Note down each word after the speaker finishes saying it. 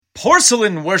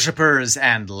Porcelain worshippers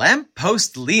and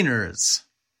lamppost leaners,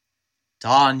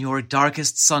 don your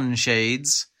darkest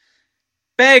sunshades.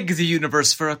 Beg the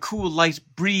universe for a cool light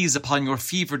breeze upon your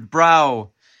fevered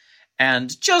brow.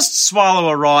 And just swallow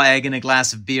a raw egg in a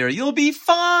glass of beer. You'll be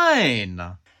fine.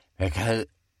 Because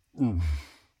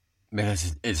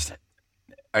it's...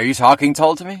 Are you talking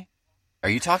tall to me? Are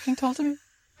you talking tall to me?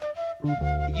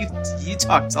 You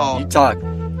talk tall.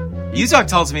 You talked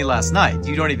tall to me last night.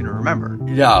 You don't even remember.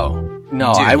 No, Dude,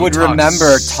 I would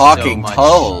remember talking so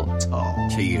tall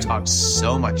to you. You talk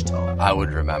so much tall. I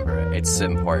would remember it. It's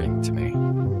important to me.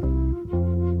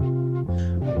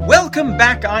 Welcome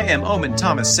back. I am Omen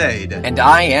Thomas Sade. And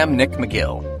I am Nick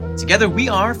McGill. Together we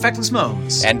are Feckless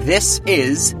Moans. And this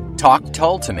is Talk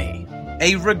Tall to Me.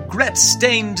 A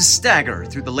regret-stained stagger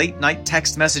through the late-night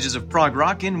text messages of prog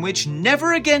rock in which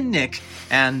Never Again Nick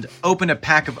and Open a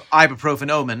Pack of Ibuprofen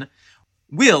Omen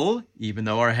will, even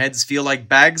though our heads feel like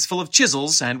bags full of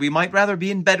chisels and we might rather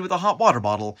be in bed with a hot water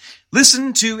bottle,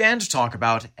 listen to and talk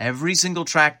about every single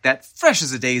track that fresh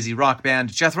as a daisy rock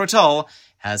band Jethro Tull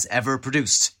has ever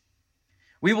produced.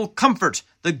 We will comfort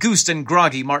the goosed and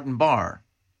groggy Martin Barr,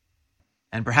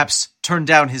 and perhaps turn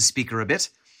down his speaker a bit.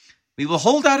 We will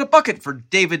hold out a bucket for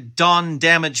David Don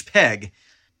Damage Pegg,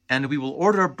 and we will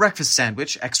order a breakfast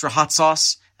sandwich, extra hot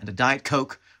sauce, and a Diet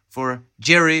Coke for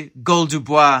Jerry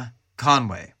Goldubois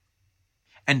Conway.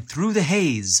 And through the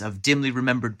haze of dimly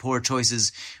remembered poor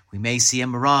choices, we may see a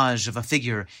mirage of a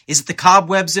figure. Is it the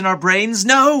cobwebs in our brains?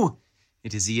 No!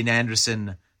 It is Ian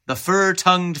Anderson, the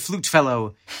fur-tongued flute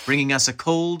fellow, bringing us a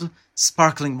cold,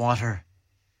 sparkling water.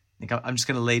 I'm just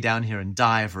going to lay down here and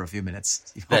die for a few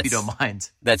minutes. Hope you don't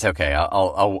mind. That's okay.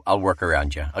 I'll work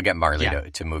around you. I'll get Marley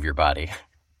to move your body.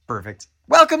 Perfect.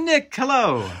 Welcome, Nick.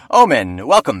 Hello. Omen,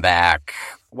 welcome back.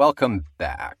 Welcome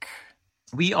back.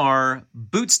 We are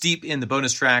boots deep in the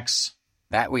bonus tracks.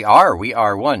 That we are. We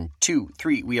are 1, 2,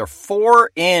 3. We are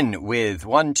 4 in with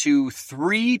 1, 2,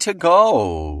 3 to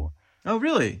go. Oh,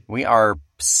 really? We are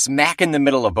smack in the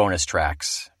middle of bonus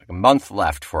tracks. Like a month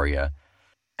left for you.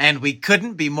 And we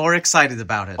couldn't be more excited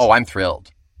about it. Oh, I'm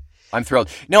thrilled.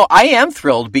 No, I am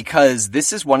thrilled because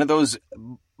this is one of those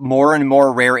more and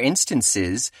more rare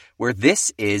instances where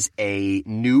this is a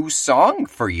new song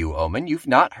for you, Omen. You've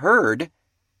not heard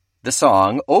the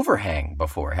song Overhang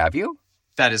before, have you?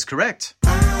 That is correct.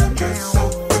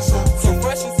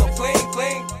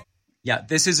 Yeah,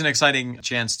 this is an exciting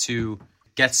chance to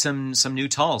get some new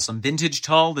Tull, some vintage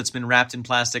Tull that's been wrapped in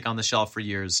plastic on the shelf for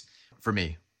years for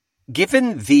me.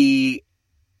 Given the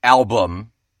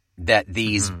album that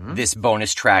this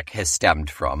bonus track has stemmed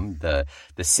from, the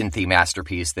synthy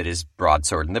masterpiece that is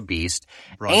Broadsword and the Beast,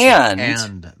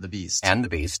 and the Beast. And the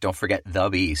Beast, don't forget the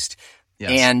Beast.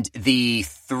 Yes. And the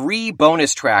 3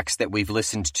 bonus tracks that we've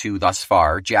listened to thus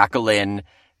far, Jacqueline,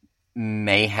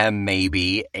 Mayhem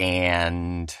Maybe,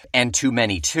 and Too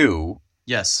Many Too.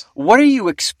 Yes. What are you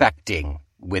expecting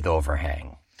with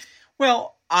Overhang?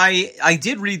 Well, I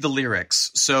did read the lyrics,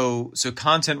 so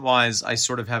content-wise, I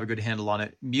sort of have a good handle on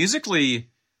it. Musically,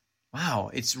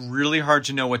 wow, it's really hard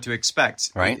to know what to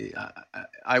expect. Right.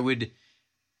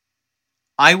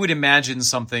 I would imagine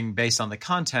something based on the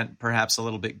content, perhaps a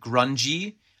little bit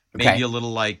grungy, maybe a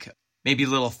little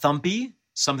thumpy,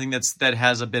 something that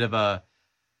has a bit of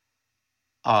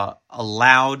a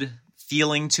loud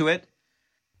feeling to it.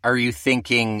 Are you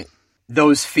thinking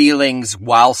those feelings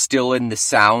while still in the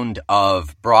sound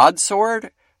of Broadsword?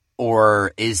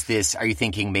 Or are you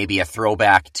thinking maybe a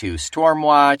throwback to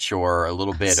Stormwatch or a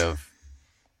little bit of...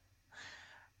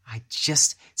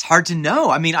 it's hard to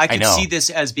know. I mean, I could see this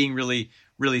as being really,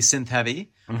 really synth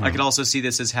heavy. Mm-hmm. I could also see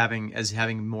this as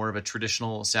having more of a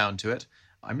traditional sound to it.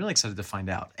 I'm really excited to find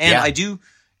out. And I do,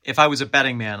 if I was a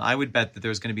betting man, I would bet that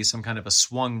there's going to be some kind of a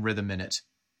swung rhythm in it.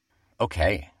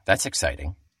 Okay, that's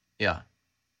exciting. Yeah.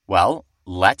 Well,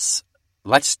 let's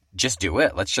just do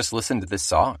it. Let's just listen to this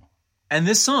song. And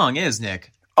this song is,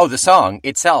 Nick. Oh, the song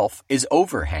itself is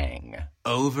Overhang.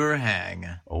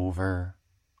 Overhang.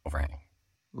 Overhang.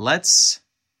 Let's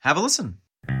have a listen.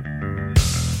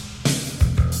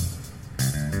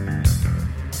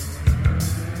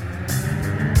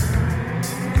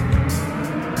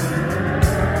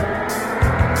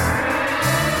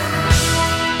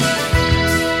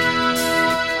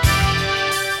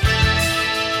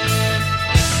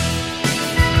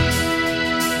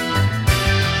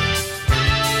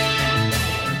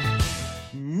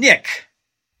 Nick.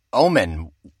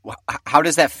 Omen, how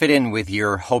does that fit in with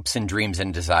your hopes and dreams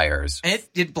and desires?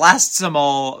 It blasts them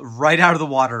all right out of the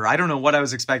water. I don't know what I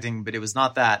was expecting, but it was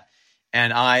not that.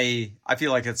 And I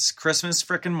feel like it's Christmas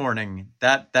frickin' morning.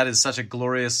 That is such a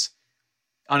glorious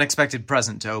unexpected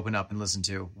present to open up and listen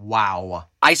to. Wow.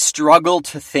 I struggle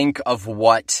to think of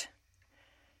what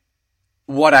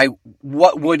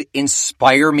would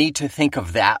inspire me to think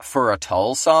of that for a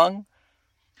Tull song.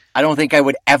 I don't think I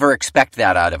would ever expect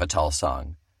that out of a Tull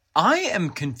song. I am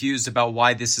confused about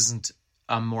why this isn't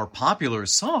a more popular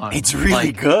song. It's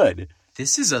really good.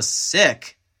 This is a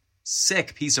sick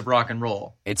piece of rock and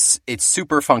roll. It's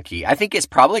super funky. I think it's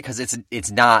probably because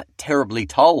it's not terribly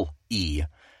Tull-y,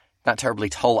 not terribly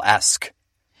Tull-esque.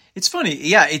 It's funny.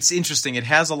 Yeah, it's interesting. It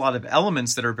has a lot of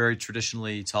elements that are very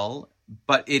traditionally Tull,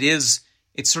 but it's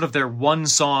sort of their one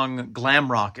song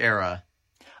glam rock era.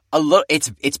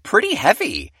 It's pretty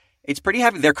heavy. It's pretty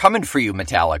heavy. They're coming for you,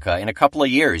 Metallica. In a couple of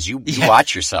years, you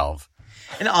watch yourself.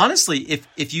 And honestly,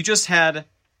 if you just had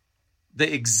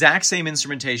the exact same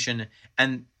instrumentation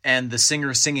and the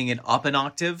singer singing it up an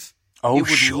octave, it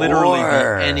would literally be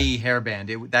any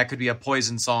hairband. That could be a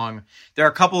Poison song. There are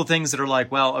a couple of things that are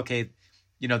like, well, okay,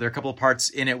 there are a couple of parts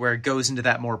in it where it goes into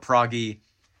that more proggy.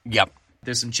 Yep.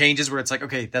 There's some changes where it's like,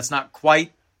 okay, that's not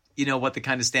quite, what the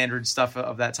kind of standard stuff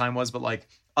of that time was, but like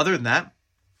other than that,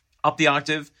 up the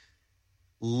octave,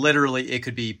 literally it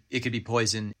could be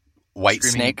Poison.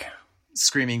 Whitesnake.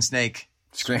 Screaming Snake.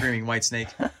 Screaming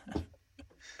Whitesnake.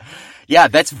 Yeah,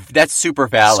 that's super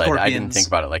valid. Scorpions. I didn't think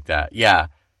about it like that. Yeah.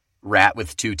 Rat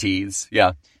with 2 T's.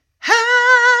 Yeah. How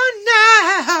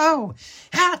now?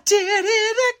 I did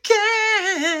it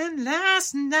again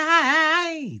last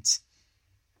night.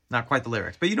 Not quite the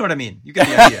lyric, but you know what I mean. You get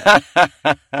the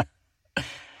idea.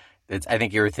 I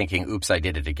think you were thinking, oops, I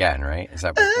did it again, right? Is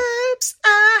that what Oops,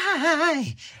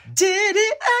 I did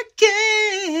it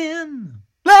again.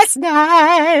 Last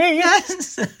night.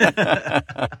 Yes.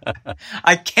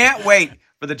 I can't wait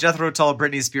for the Jethro Tull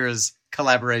Britney Spears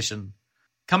collaboration.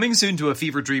 Coming soon to a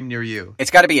fever dream near you.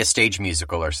 It's got to be a stage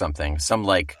musical or something. It's a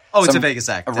Vegas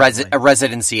act. A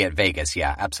residency at Vegas.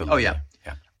 Yeah, absolutely. Oh, yeah.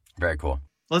 Yeah. Very cool.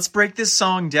 Let's break this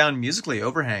song down musically.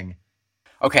 Overhang.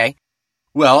 Okay.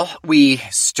 Well, we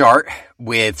start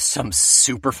with some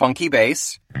super funky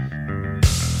bass.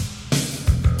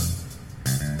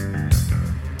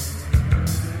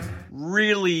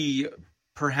 Really,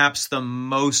 perhaps the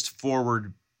most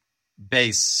forward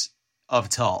bass of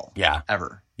Tull. Yeah.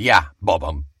 Ever. Yeah.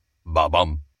 Ba-bum.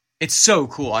 Ba-bum. It's so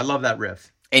cool. I love that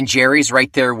riff. And Jerry's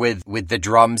right there with the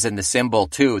drums and the cymbal,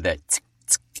 too. That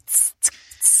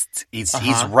he's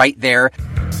right there.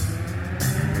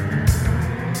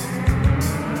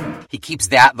 He keeps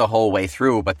that the whole way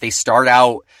through, but they start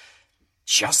out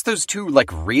just those two,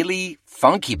 really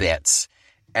funky bits.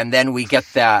 And then we get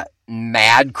that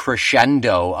mad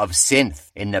crescendo of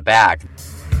synth in the back.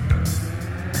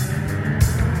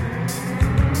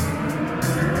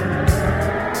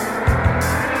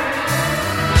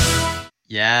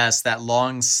 Yes, that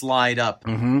long slide up.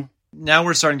 Mm-hmm. Now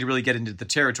we're starting to really get into the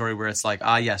territory where it's like,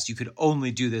 yes, you could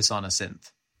only do this on a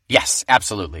synth. Yes,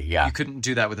 absolutely, yeah. You couldn't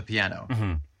do that with a piano.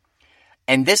 Mm-hmm.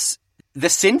 And the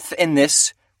synth in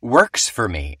this works for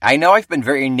me. I know I've been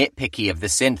very nitpicky of the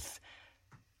synth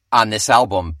on this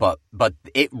album, but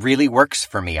it really works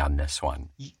for me on this one.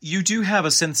 You do have a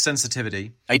synth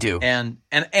sensitivity. I do. And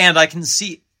I can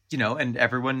see, and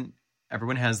everyone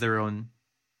has their own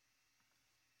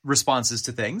responses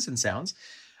to things and sounds.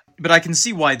 But I can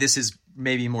see why this is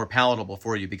maybe more palatable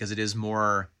for you because it's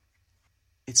more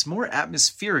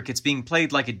atmospheric. It's being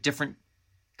played like a different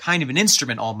kind of an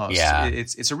instrument almost. Yeah.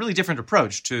 It's a really different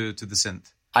approach to the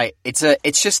synth.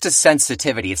 It's just a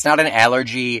sensitivity. It's not an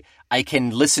allergy. I can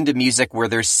listen to music where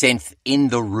there's synth in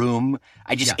the room.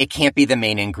 It can't be the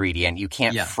main ingredient. You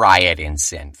can't fry it in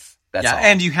synth. That's all.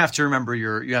 And you have to remember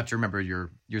your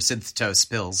synth toe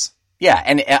spills. Yeah,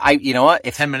 and you know what?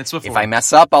 10 minutes before. If I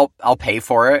mess up, I'll pay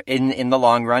for it in the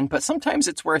long run, but sometimes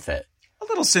it's worth it. A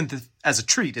little synth as a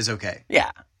treat is okay.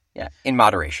 Yeah, in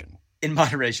moderation. In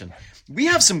moderation. We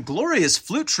have some glorious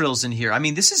flute trills in here. I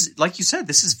mean, this is, like you said,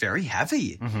 this is very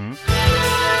heavy. Mm-hmm.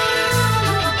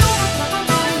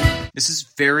 This is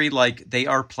very they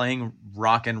are playing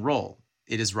rock and roll.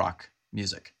 It is rock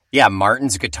music. Yeah,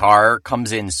 Martin's guitar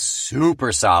comes in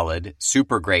super solid,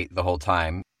 super great the whole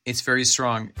time. It's very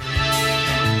strong.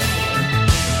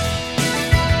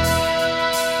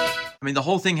 I mean, the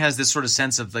whole thing has this sort of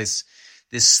sense of this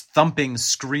thumping,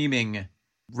 screaming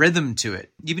rhythm to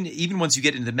it. Even once you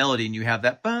get into the melody and you have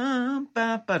that bum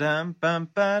ba ba dum bum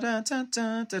ba da da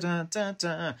da da da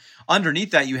da.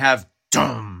 Underneath that you have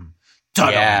dum da.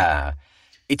 Yeah.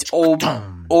 It's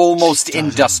almost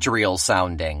industrial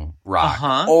sounding rock.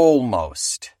 Uh-huh.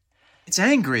 Almost. It's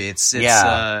angry. It's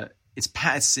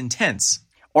intense.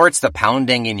 Or it's the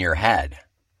pounding in your head.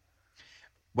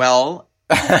 Well,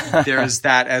 there's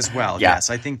that as well. Yeah. Yes,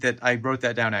 I think that I wrote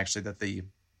that down actually, that the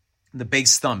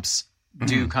bass thumps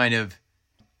do kind of,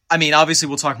 I mean, obviously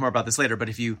we'll talk more about this later, but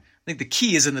I think the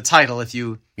key is in the title. If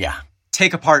you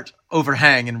take apart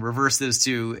overhang and reverse those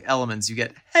two elements, you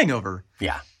get hangover.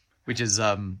 Yeah. Which is,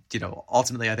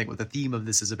 ultimately I think what the theme of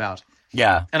this is about.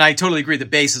 Yeah. And I totally agree. The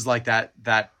bass is like that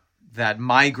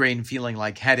migraine feeling,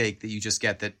 like headache that you just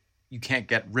get that you can't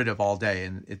get rid of all day,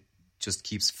 and it just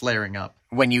keeps flaring up.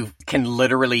 When you can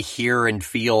literally hear and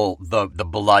feel the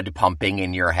blood pumping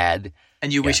in your head.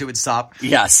 And you wish it would stop.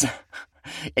 Yes.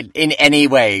 In any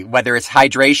way, whether it's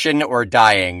hydration or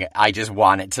dying, I just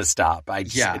want it to stop.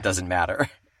 It doesn't matter.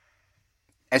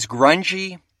 As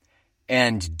grungy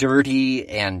and dirty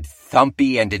and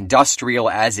thumpy and industrial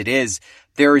as it is,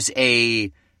 there's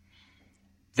an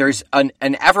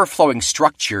ever-flowing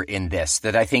structure in this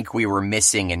that I think we were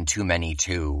missing in Too Many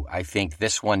too. I think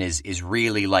this one is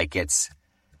really like it's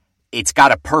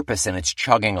got a purpose and it's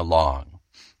chugging along.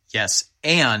 Yes,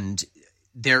 and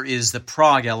there is the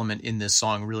prog element in this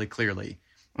song really clearly.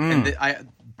 And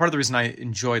part of the reason I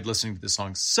enjoyed listening to this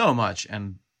song so much,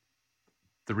 and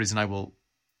the reason I will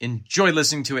enjoy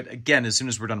listening to it again as soon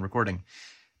as we're done recording,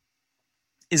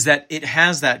 is that it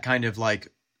has that kind of like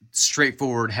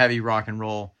straightforward, heavy rock and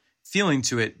roll feeling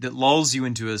to it that lulls you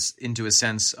into a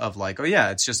sense of like, oh yeah,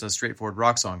 it's just a straightforward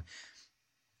rock song.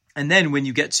 And then when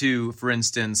you get to, for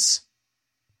instance,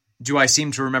 Do I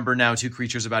Seem to Remember Now, Two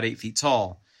Creatures About 8 Feet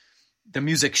Tall, the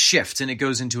music shifts and it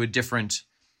goes into a different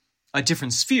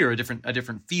sphere, a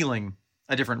different feeling,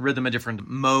 a different rhythm, a different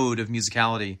mode of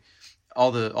musicality.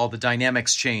 All the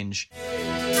dynamics change.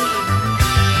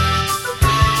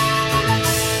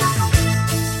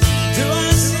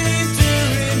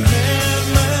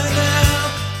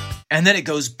 And then it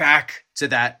goes back to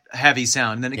that heavy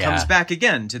sound, and then it comes back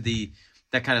again to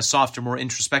that kind of softer, more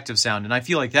introspective sound. And I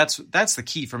feel like that's the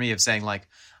key for me of saying like,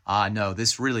 no,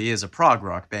 this really is a prog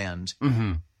rock band.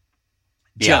 Mm-hmm.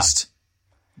 Just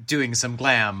doing some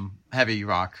glam, heavy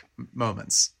rock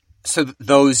moments. So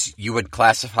those you would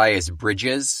classify as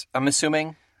bridges, I'm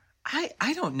assuming?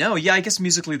 I don't know. Yeah, I guess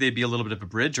musically they'd be a little bit of a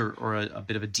bridge or a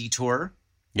bit of a detour.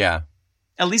 Yeah.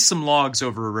 At least some logs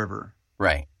over a river.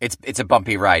 Right. It's a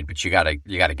bumpy ride, but you gotta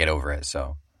get over it.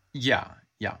 So yeah.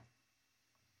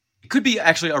 It could be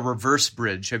actually a reverse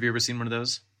bridge. Have you ever seen one of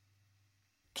those?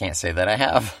 Can't say that I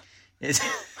have. It's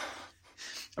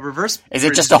a reverse. Is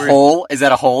it just a hole? Is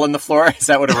that a hole in the floor? Is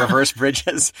that what a reverse bridge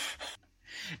is?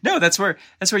 No, that's where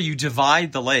you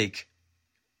divide the lake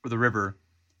or the river,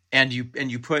 and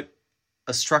you put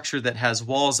a structure that has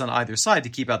walls on either side to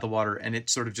keep out the water, and it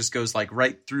sort of just goes like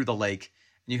right through the lake.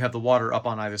 And you have the water up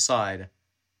on either side.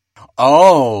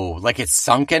 Oh, like it's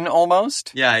sunken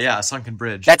almost? Yeah, a sunken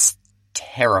bridge. That's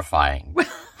terrifying.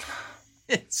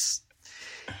 It's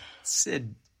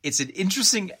an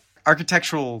interesting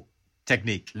architectural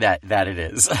technique. That it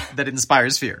is. That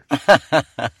inspires fear.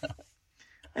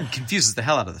 And confuses the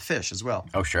hell out of the fish as well.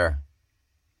 Oh, sure.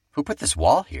 Who put this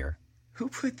wall here? Who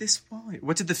put this wall here?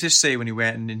 What did the fish say when he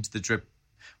went into the drip?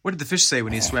 What did the fish say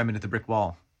when he swam into the brick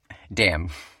wall? Damn.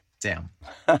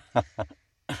 The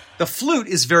flute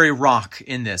is very rock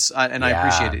in this, and I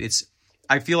appreciate it.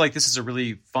 I feel like this is a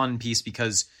really fun piece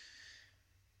because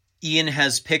Ian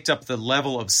has picked up the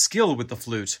level of skill with the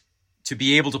flute to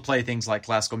be able to play things like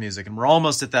classical music, and we're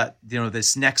almost at that,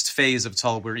 this next phase of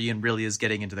Tull where Ian really is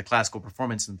getting into the classical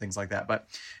performance and things like that.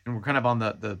 And we're kind of on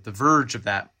the verge of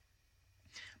that.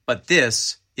 But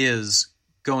this is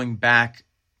going back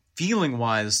feeling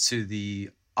wise to the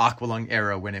Aqualung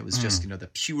era when it was just, the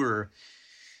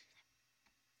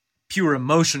pure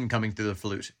emotion coming through the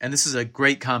flute. And this is a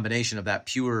great combination of that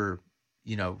pure,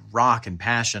 rock and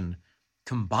passion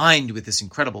combined with this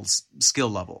incredible skill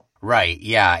level. Right.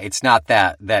 Yeah. It's not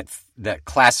that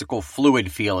classical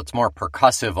fluid feel. It's more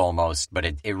percussive almost, but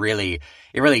it really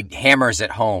hammers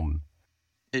it home.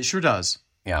 It sure does.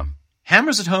 Yeah.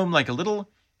 Hammers it home like a little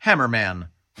hammer man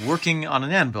working on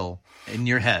an anvil in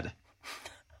your head.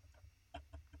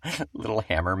 Little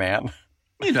hammer man.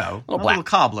 Little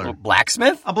cobbler. Little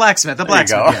blacksmith? A blacksmith,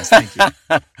 yes, thank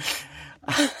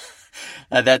you.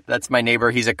 That's my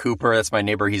neighbor, he's a cooper. That's my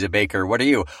neighbor, he's a baker. What are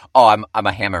you? Oh, I'm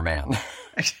a hammer man.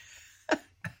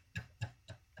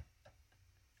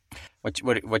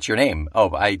 What's your name?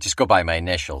 Oh, I just go by my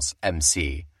initials,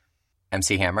 MC.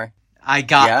 MC Hammer? I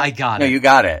got it. No, you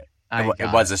got it.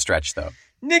 It was a stretch, though.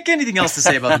 Nick, anything else to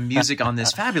say about the music on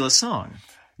this fabulous song?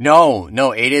 No,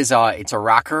 it is. It's a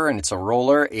rocker and it's a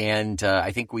roller, and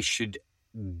I think we should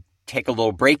take a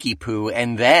little breaky poo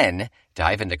and then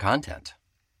dive into content.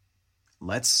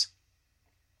 Let's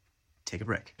take a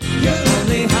break. You're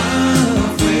only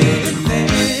halfway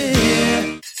there.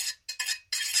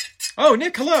 Oh,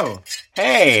 Nick, hello.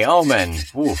 Hey, Omen.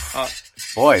 Oof.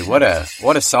 Boy, what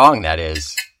a song that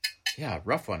is. Yeah,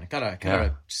 rough one.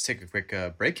 Gotta just take a quick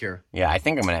break here. Yeah, I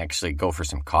think I'm gonna actually go for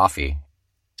some coffee.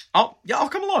 I'll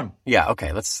come along. Yeah,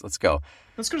 okay, let's go.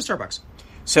 Let's go to Starbucks.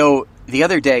 So the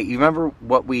other day, you remember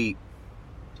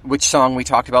which song we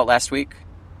talked about last week?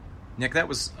 Nick, that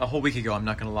was a whole week ago. I'm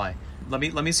not gonna lie. Let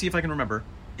me see if I can remember.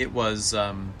 It was.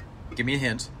 Give me a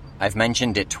hint. I've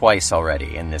mentioned it twice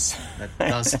already in this. That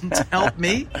doesn't help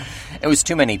me. It was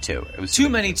Too Many Two. It was Too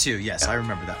Many Two. Yes, I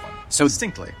remember that one. So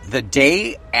distinctly. The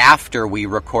day after we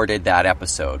recorded that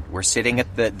episode, we're sitting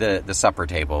at the supper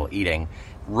table eating.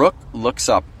 Rook looks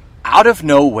up out of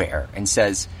nowhere and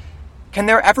says, "Can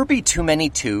there ever be too many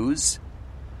twos?"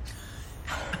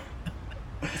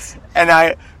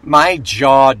 And my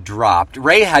jaw dropped.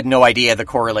 Ray had no idea the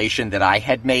correlation that I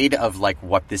had made of like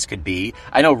what this could be.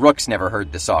 I know Rook's never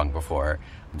heard the song before,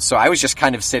 so I was just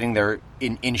kind of sitting there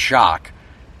in shock.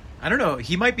 I don't know.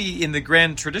 He might be in the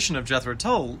grand tradition of Jethro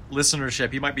Tull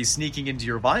listenership. He might be sneaking into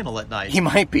your vinyl at night. He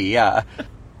might be, yeah.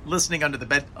 Listening under the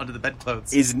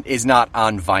bedclothes. Is not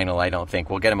on vinyl, I don't think.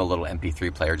 We'll get him a little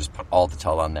MP3 player. Just put all the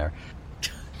Tull on there.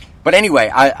 But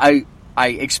anyway, I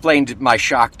explained my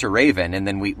shock to Raven, and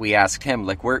then we asked him,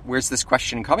 like, where's this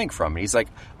question coming from? And he's like,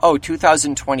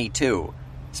 2022.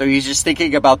 So he's just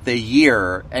thinking about the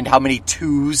year and how many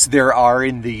twos there are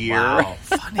in the year. Wow,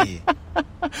 funny.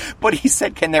 But he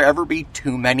said, can there ever be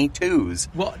too many twos?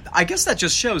 Well, I guess that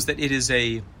just shows that it is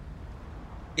a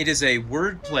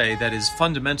wordplay that is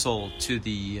fundamental to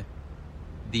the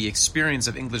experience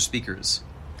of English speakers.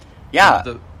 Yeah.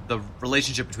 The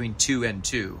relationship between two and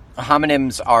two.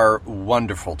 Homonyms are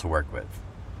wonderful to work with.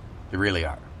 They really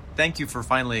are. Thank you for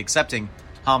finally accepting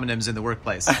homonyms in the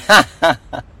workplace.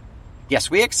 Yes,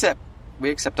 we accept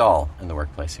all in the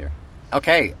workplace here.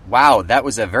 Okay, wow, that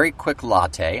was a very quick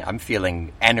latte. I'm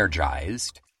feeling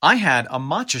energized. I had a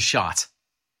matcha shot.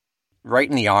 Right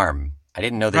in the arm. I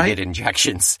didn't know they did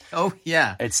injections. Oh,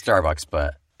 yeah. It's Starbucks,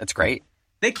 but it's great.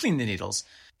 They clean the needles.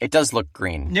 It does look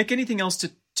green. Nick, anything else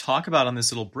to talk about on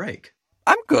this little break?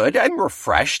 I'm good. I'm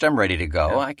refreshed. I'm ready to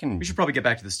go. Yeah. We should probably get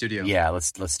back to the studio. Yeah,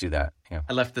 let's do that. Yeah.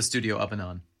 I left the studio up and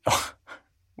on.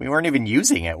 We weren't even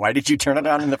using it. Why did you turn it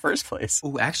on in the first place?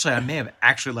 Oh, actually, I may have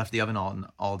actually left the oven on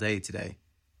all day today.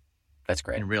 That's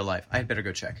great. In real life. I had better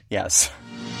go check. Yes.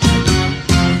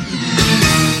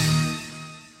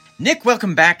 Nick,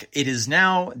 welcome back. It is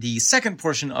now the second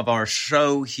portion of our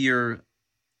show here,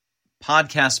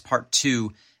 podcast part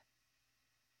 2,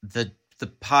 the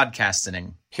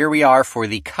podcasting. Here we are for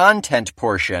the content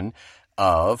portion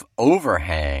of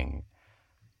Overhang.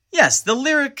 Yes,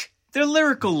 they're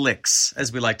lyrical licks,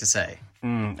 as we like to say.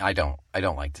 I don't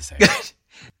like to say it.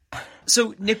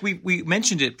 So, Nick, we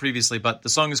mentioned it previously, but the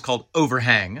song is called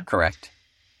Overhang. Correct.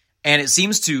 And it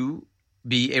seems to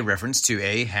be a reference to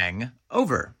a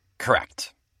hangover.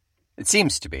 Correct. It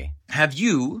seems to be. Have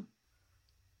you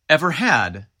ever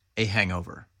had a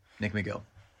hangover, Nick McGill?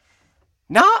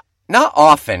 Not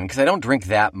often, because I don't drink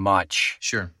that much.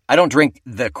 Sure. I don't drink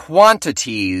the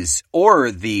quantities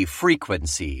or the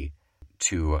frequency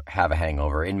to have a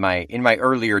hangover. In my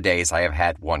earlier days, I have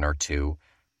had one or two.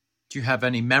 Do you have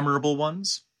any memorable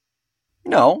ones?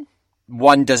 No.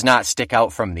 One does not stick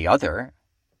out from the other.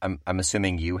 I'm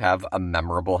assuming you have a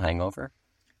memorable hangover?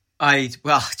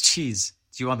 Geez.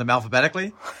 Do you want them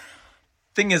alphabetically?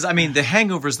 Thing is, I mean, the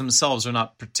hangovers themselves are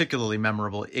not particularly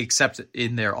memorable, except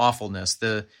in their awfulness.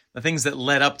 The things that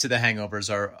led up to the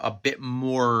hangovers are a bit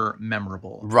more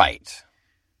memorable. Right.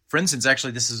 For instance,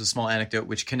 actually, this is a small anecdote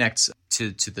which connects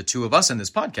to the two of us in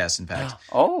this podcast, in fact.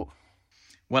 Oh.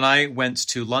 When I went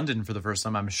to London for the first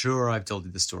time, I'm sure I've told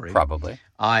you the story. Probably.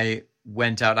 I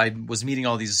went out. I was meeting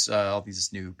all these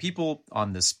new people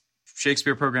on this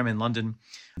Shakespeare program in London.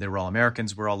 They were all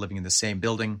Americans. We're all living in the same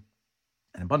building.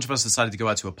 And a bunch of us decided to go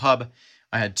out to a pub.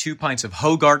 I had 2 pints of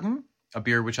Hogarden, a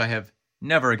beer which I have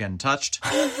never again touched.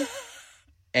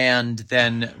 And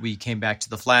then we came back to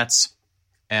the flats,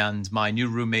 and my new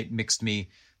roommate mixed me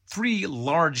 3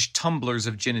 large tumblers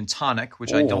of gin and tonic,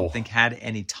 which I don't think had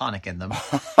any tonic in them.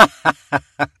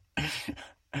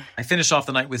 I finished off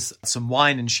the night with some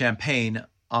wine and champagne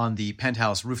on the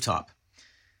penthouse rooftop.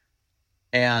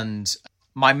 And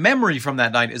my memory from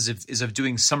that night is of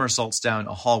doing somersaults down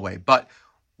a hallway. But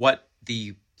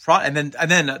and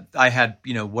then I had,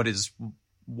 what is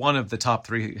one of the top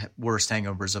 3 worst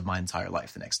hangovers of my entire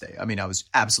life the next day. I mean, I was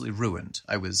absolutely ruined.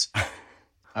 I was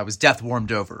death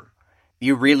warmed over.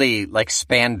 You really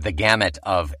spanned the gamut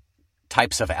of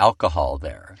types of alcohol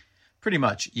there. Pretty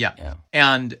much, yeah.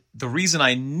 And the reason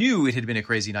I knew it had been a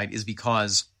crazy night is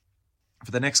because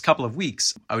for the next couple of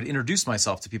weeks, I would introduce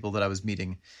myself to people that I was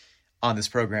meeting on this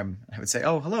program. I would say,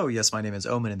 "Oh, hello. Yes, my name is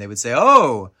Omen." And they would say,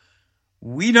 "Oh,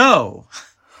 we know.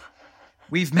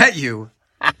 We've met you.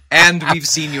 And we've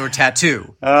seen your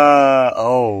tattoo."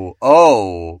 Oh,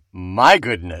 my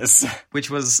goodness. Which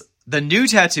was the new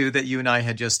tattoo that you and I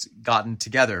had just gotten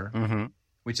together, Mm-hmm.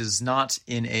 which is not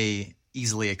in a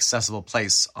easily accessible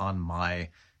place on my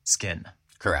skin.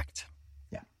 Correct.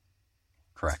 Yeah.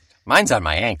 Correct. Mine's on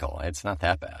my ankle. It's not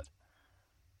that bad.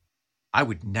 I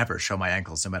would never show my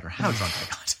ankles no matter how drunk I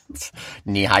got.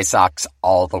 Knee-high socks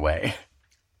all the way.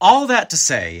 All that to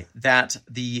say that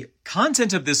the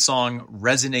content of this song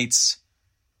resonates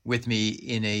with me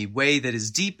in a way that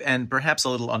is deep and perhaps a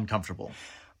little uncomfortable.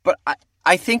 But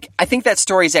I think that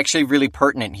story is actually really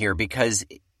pertinent here because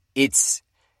it's,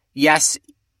 yes,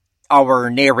 our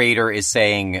narrator is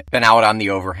saying, been out on the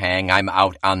overhang, I'm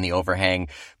out on the overhang,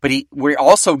 but we're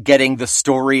also getting the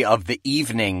story of the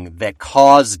evening that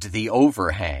caused the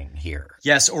overhang here.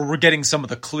 Yes, or we're getting some of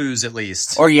the clues at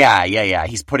least. Or yeah.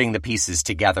 He's putting the pieces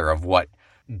together of what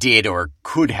did or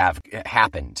could have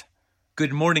happened.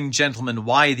 Good morning, gentlemen.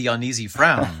 Why the uneasy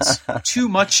frowns? Too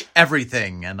much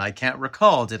everything, and I can't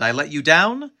recall. Did I let you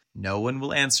down? No one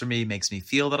will answer me. Makes me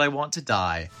feel that I want to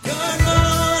die. Good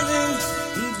morning,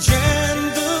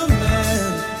 gentlemen.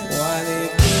 Why the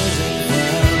uneasy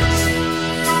frowns?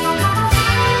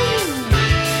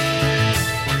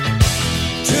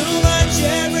 Too much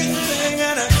everything,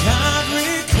 and I can't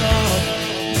recall.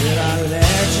 Did I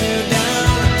let you down?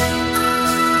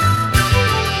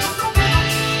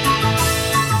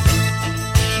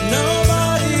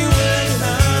 Nobody will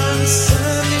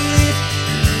answer me.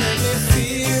 Make me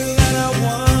feel that I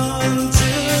want to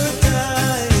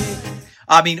die.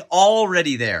 I mean,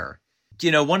 already there.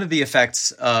 You know, one of the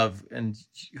effects of, and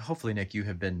hopefully, Nick, you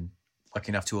have been lucky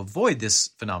enough to avoid this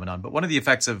phenomenon, but one of the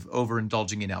effects of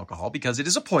overindulging in alcohol, because it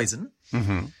is a poison,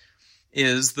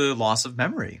 is the loss of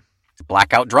memory.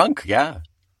 Blackout drunk, yeah.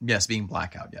 Yes, being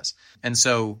blackout, yes. And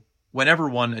so whenever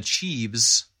one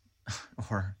achieves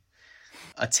or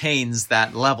attains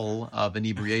that level of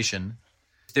inebriation,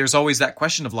 there's always that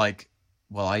question of like,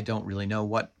 well, I don't really know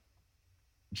what,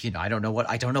 I don't know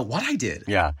what I did.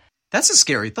 Yeah. That's a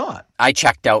scary thought. I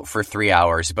checked out for 3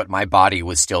 hours, but my body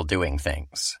was still doing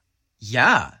things.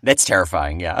 Yeah. That's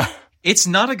terrifying, yeah. It's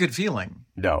not a good feeling.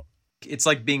 No. It's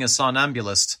like being a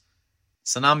somnambulist.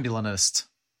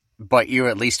 But you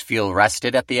at least feel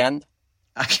rested at the end?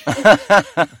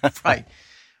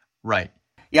 Right.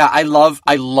 Yeah, I love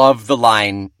the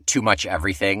line, too much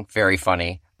everything. Very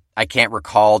funny. I can't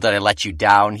recall, did I let you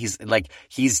down?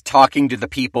 He's talking to the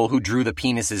people who drew the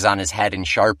penises on his head in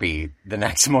Sharpie the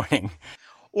next morning.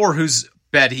 Or whose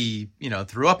bed he,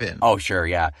 threw up in. Oh, sure,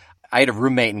 yeah. I had a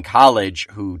roommate in college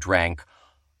who drank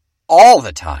all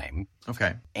the time.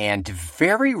 Okay. And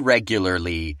very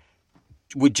regularly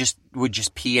would just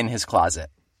pee in his closet.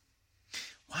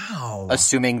 Wow.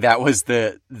 Assuming that was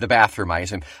the bathroom,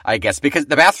 I guess, because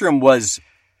the bathroom was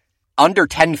under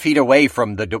 10 feet away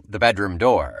from the bedroom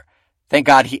door. Thank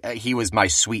God he was my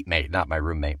suite mate, not my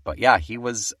roommate. But yeah, he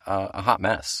was a hot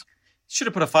mess. Should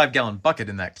have put a 5-gallon bucket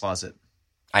in that closet.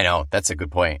 I know, that's a good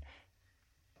point.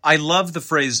 I love the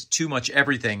phrase too much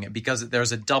everything because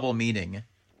there's a double meaning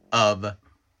of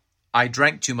I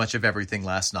drank too much of everything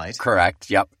last night. Correct,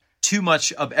 yep. Too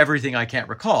much of everything I can't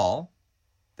recall.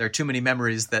 There are too many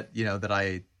memories that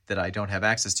I don't have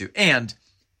access to. And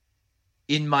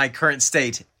in my current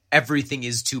state, everything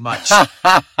is too much.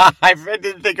 I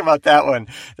didn't think about that one.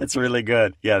 That's really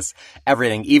good. Yes.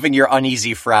 Everything, even your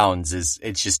uneasy frowns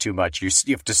it's just too much. You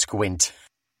have to squint.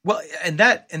 Well, and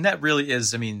that really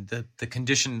is, the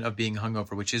condition of being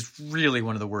hungover, which is really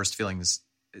one of the worst feelings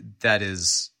that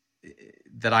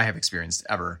I have experienced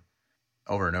ever,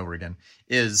 over and over again,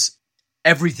 is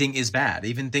everything is bad.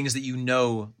 Even things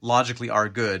that logically are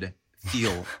good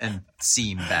feel and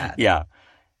seem bad. Yeah.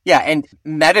 Yeah, and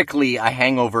medically, a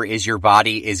hangover is your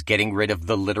body is getting rid of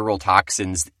the literal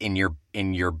toxins in your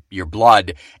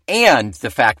blood, and the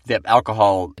fact that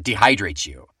alcohol dehydrates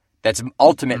you. That's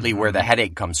ultimately where the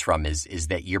headache comes from, is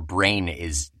that your brain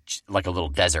is like a little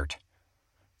desert.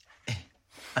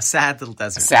 A sad little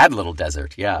desert. A sad little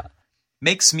desert, yeah.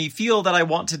 Makes me feel that I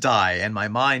want to die, and my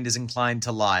mind is inclined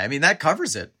to lie. That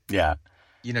covers it. Yeah.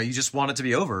 You just want it to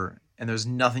be over, and there's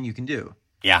nothing you can do.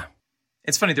 Yeah.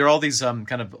 It's funny, there are all these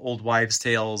kind of old wives'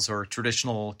 tales or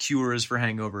traditional cures for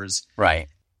hangovers. Right.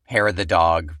 Hair of the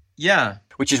dog. Yeah.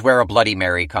 Which is where a Bloody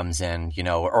Mary comes in,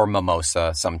 or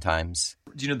mimosa sometimes.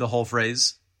 Do you know the whole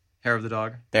phrase? Hair of the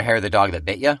dog? The hair of the dog that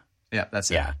bit you? Yeah,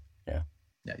 that's it. Yeah.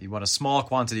 Yeah, you want a small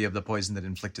quantity of the poison that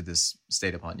inflicted this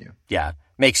state upon you. Yeah.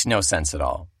 Makes no sense at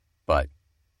all, but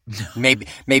Maybe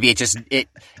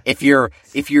if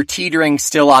you're teetering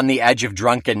still on the edge of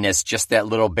drunkenness, just that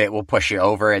little bit will push you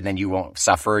over, and then you won't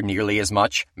suffer nearly as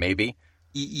much. Maybe.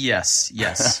 Yes.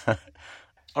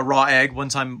 A raw egg. One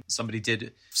time, somebody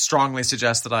did strongly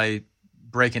suggest that I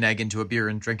break an egg into a beer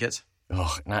and drink it.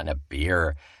 Oh, not in a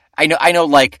beer. I know,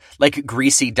 like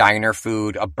greasy diner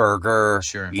food, a burger.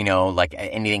 Sure. Like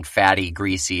anything fatty,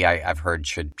 greasy. I've heard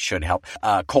should help.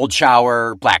 Cold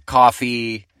shower, black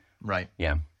coffee. Right.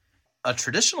 Yeah. A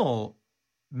traditional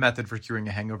method for curing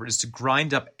a hangover is to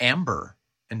grind up amber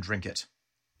and drink it.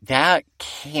 That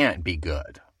can't be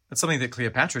good. That's something that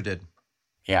Cleopatra did.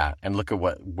 Yeah, and look at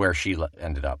where she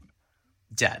ended up.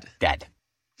 Dead.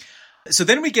 So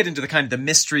then we get into the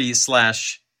mystery /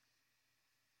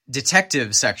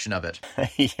 detective section of it.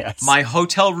 Yes. My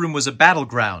hotel room was a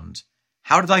battleground.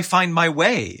 How did I find my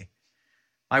way?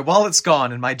 My wallet's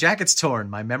gone and my jacket's torn.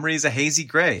 My memory is a hazy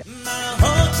gray. My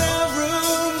hotel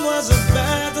room was a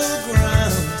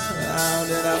battleground. How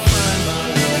did I find my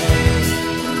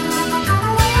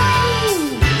way?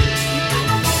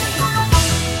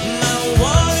 My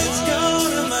wallet's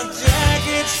gone and my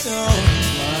jacket's torn.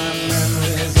 My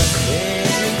memory is a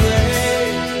hazy gray.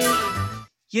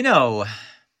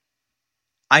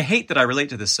 I hate that I relate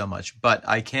to this so much, but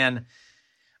I can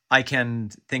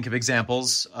think of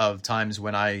examples of times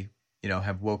when I,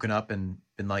 have woken up and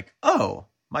been like, oh,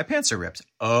 my pants are ripped.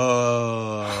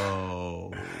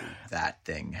 Oh, that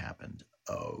thing happened.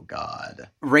 Oh, God.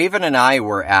 Raven and I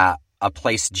were at a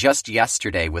place just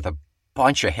yesterday with a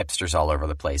bunch of hipsters all over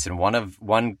the place, and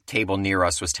one table near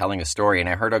us was telling a story, and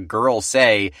I heard a girl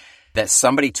say that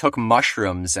somebody took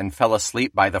mushrooms and fell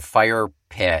asleep by the fire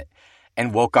pit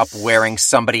and woke up wearing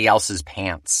somebody else's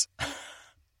pants.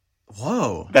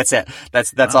 Whoa. That's it.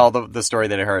 That's all the story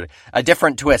that I heard. A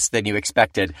different twist than you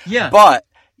expected. Yeah. But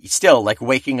still, like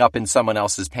waking up in someone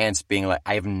else's pants, being like,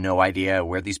 I have no idea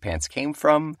where these pants came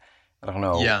from. I don't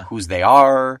know whose they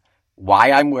are,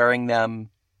 why I'm wearing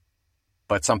them,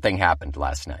 but something happened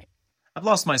last night. I've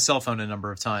lost my cell phone a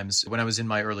number of times when I was in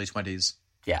my early 20s.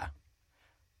 Yeah.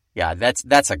 Yeah, that's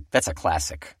a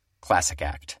classic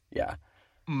act. Yeah.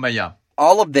 But yeah.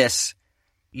 All of this,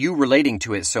 you relating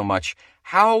to it so much,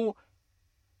 how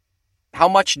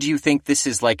much do you think this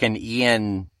is like an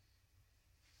Ian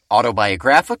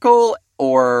autobiographical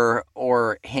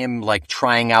or him like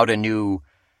trying out a new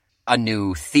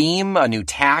theme, a new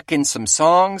tack in some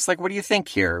songs? Like, what do you think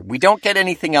here? We don't get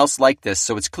anything else like this,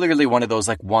 so it's clearly one of those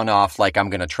like one-off, like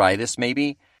I'm going to try this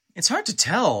maybe. It's hard to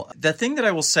tell. The thing that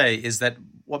I will say is that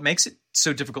what makes it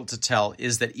so difficult to tell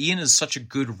is that Ian is such a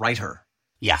good writer.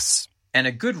 Yes. And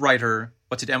a good writer,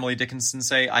 what did Emily Dickinson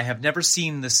say? I have never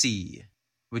seen the sea,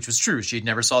 which was true. She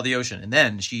never saw the ocean. And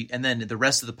then the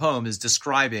rest of the poem is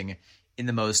describing in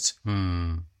the most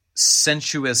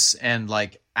sensuous and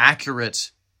like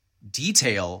accurate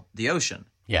detail the ocean.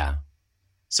 Yeah.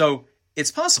 So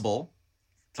it's possible,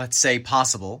 let's say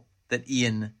possible, that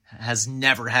Ian has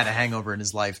never had a hangover in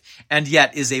his life and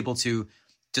yet is able to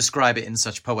describe it in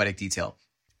such poetic detail.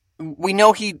 We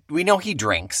know he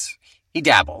drinks. He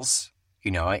dabbles.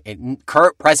 In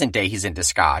current present day, he's into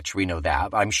scotch. We know that.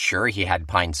 I'm sure he had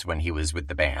pints when he was with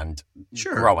the band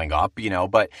growing up,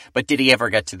 but did he ever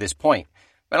get to this point?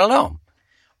 I don't know.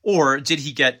 Or did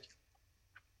he get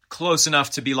close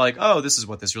enough to be like, oh, this is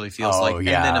what this really feels like,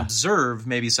 yeah. and then observe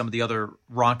maybe some of the other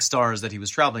rock stars that he was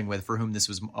traveling with for whom this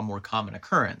was a more common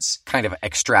occurrence. Kind of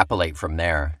extrapolate from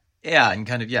there. Yeah, and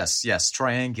kind of, yes,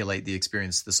 triangulate the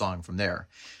experience of the song from there.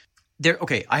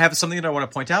 Okay, I have something that I want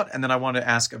to point out, and then I want to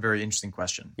ask a very interesting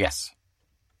question. Yes.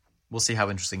 We'll see how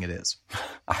interesting it is.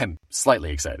 I'm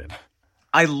slightly excited.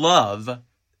 I love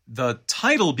the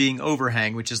title being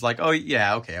Overhang, which is like, oh,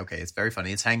 yeah, okay, it's very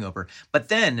funny. It's Hangover. But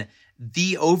then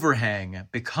the overhang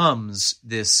becomes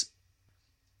this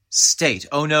state.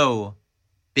 Oh, no,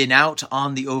 been out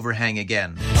on the overhang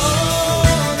again.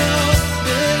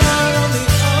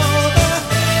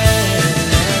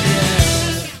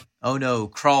 Oh, no,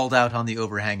 crawled out on the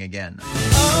overhang again.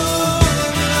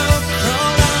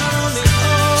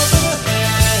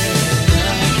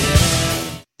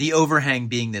 The overhang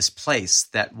being this place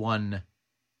that one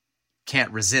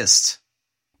can't resist.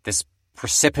 This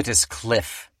precipitous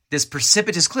cliff. Well,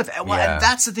 Yeah. and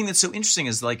that's the thing that's so interesting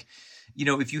is like,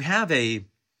 if you have any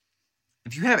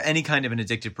kind of an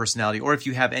addictive personality, or if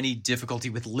you have any difficulty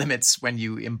with limits when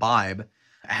you imbibe,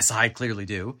 as I clearly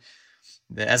do,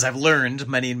 as I've learned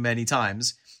many, many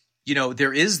times,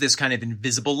 there is this kind of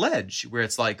invisible ledge where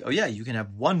it's like, oh yeah, you can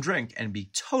have one drink and be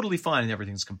totally fine and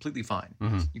everything's completely fine.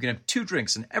 Mm-hmm. You can have 2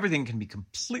 drinks and everything can be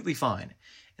completely fine.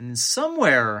 And then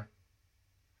somewhere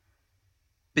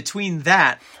between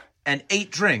that and 8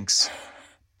 drinks,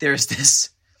 there's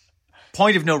this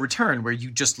point of no return where you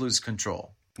just lose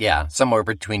control. Yeah, somewhere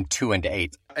between 2 and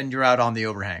 8. And you're out on the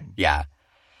overhang. Yeah.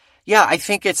 Yeah, I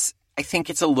think it's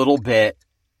a little bit,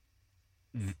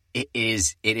 it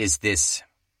is this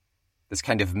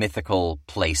kind of mythical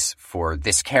place for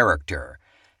this character,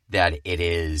 that it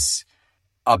is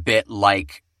a bit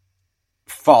like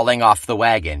falling off the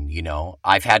wagon, you know.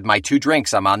 I've had my 2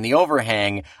 drinks, I'm on the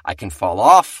overhang, I can fall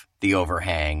off the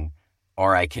overhang,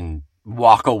 or I can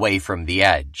walk away from the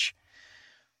edge.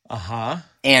 Uh-huh.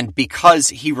 And because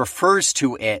he refers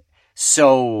to it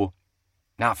so,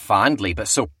 not fondly, but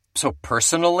so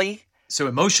personally. So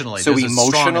emotionally. So there's a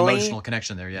strong emotionally, emotional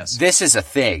connection there, yes. This is a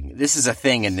thing. This is a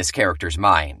thing in this character's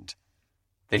mind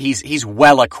that he's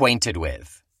well acquainted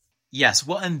with. Yes,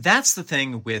 well, and that's the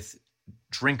thing with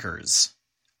drinkers,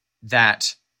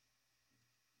 that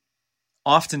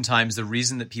oftentimes the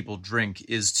reason that people drink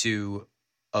is to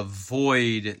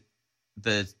avoid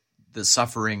the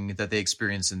suffering that they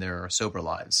experience in their sober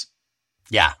lives.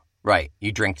 Yeah. Right.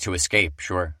 You drink to escape,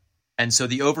 sure. And so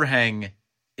the overhang,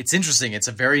 it's interesting. It's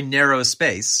a very narrow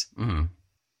space,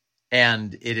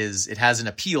 and it has an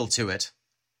appeal to it,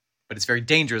 but it's very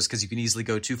dangerous because you can easily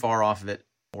go too far off of it,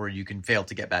 or you can fail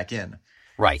to get back in.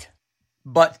 Right.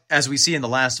 But as we see in the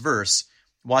last verse,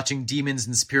 watching demons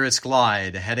and spirits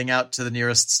glide, heading out to the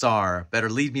nearest star. Better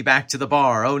lead me back to the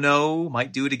bar. Oh no,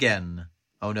 might do it again.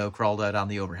 Oh no, crawled out on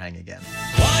the overhang again.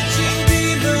 Watching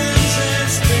demons and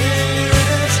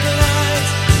spirits glide,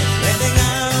 heading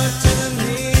out to the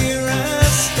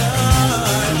nearest star.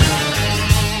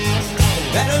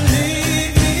 Better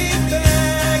lead me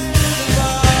back to the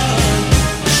bar. Oh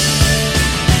no,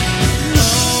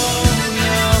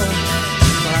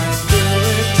 might do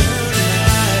it tonight again.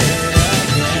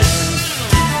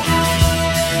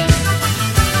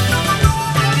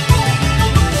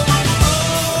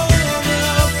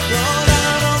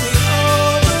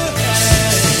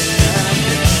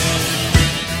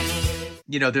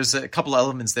 You know, there's a couple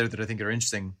elements there that I think are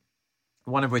interesting.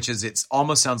 One of which is it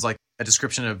almost sounds like a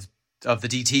description of the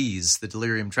DTs, the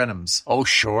delirium tremens. Oh,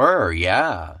 sure,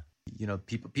 yeah. You know,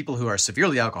 people who are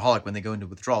severely alcoholic, when they go into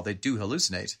withdrawal, they do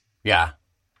hallucinate. Yeah.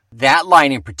 That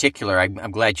line in particular,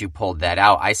 I'm glad you pulled that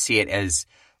out. I see it as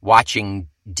watching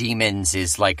demons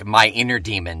is like my inner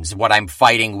demons, what I'm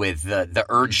fighting with, the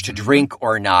urge to drink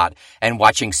or not, and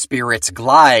watching spirits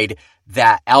glide,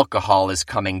 that alcohol is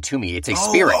coming to me. It's a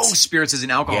spirit. Oh, spirits is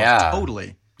an alcohol. Yeah.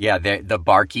 Totally. Yeah, the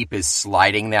barkeep is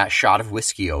sliding that shot of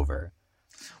whiskey over.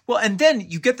 Well, and then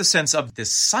you get the sense of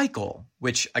this cycle,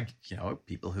 which, you know,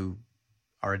 people who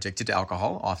are addicted to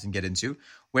alcohol often get into,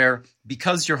 where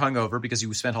because you're hungover, because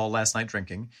you spent all last night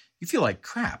drinking, you feel like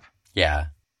crap. Yeah.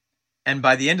 And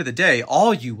by the end of the day,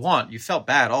 you felt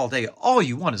bad all day, all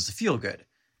you want is to feel good.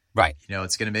 Right. You know,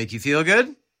 it's going to make you feel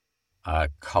good. A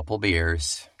couple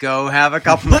beers. Go have a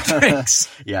couple of drinks.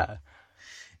 Yeah.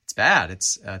 It's bad.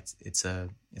 It's a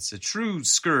true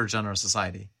scourge on our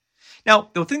society. Now,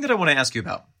 the thing that I want to ask you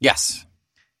about. Yes.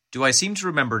 Do I seem to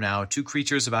remember now 2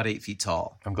 creatures about 8 feet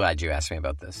tall? I'm glad you asked me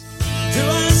about this. Do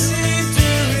I seem to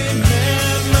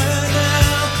remember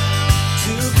now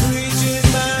 2 creatures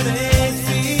about 8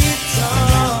 feet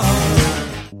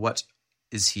tall? What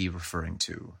is he referring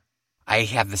to? I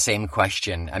have the same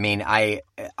question. I mean,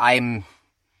 I'm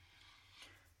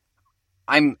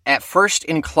at first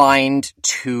inclined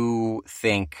to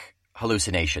think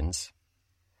hallucinations.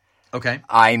 Okay.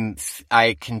 I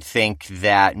can think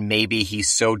that maybe he's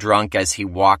so drunk as he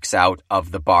walks out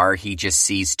of the bar, he just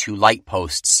sees 2 light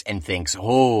posts and thinks,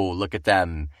 "Oh, look at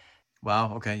them."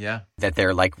 Wow. Okay. Yeah. That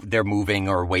they're moving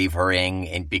or wavering,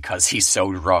 and because he's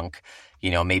so drunk,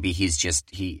 you know, maybe he's just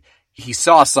he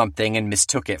saw something and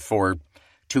mistook it for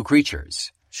 2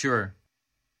 creatures. Sure.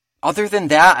 Other than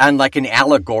that, on like an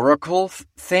allegorical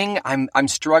thing, I'm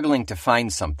struggling to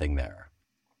find something there.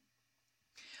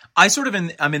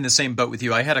 I'm in the same boat with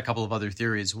you. I had a couple of other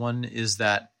theories. One is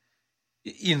that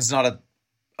Ian's not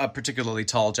a particularly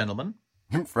tall gentleman.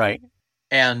 Right.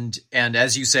 And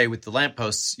as you say with the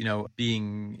lampposts, you know,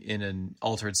 being in an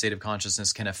altered state of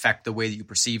consciousness can affect the way that you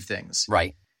perceive things.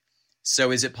 Right.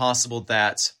 So is it possible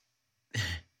that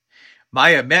my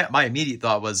immediate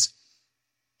thought was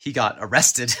he got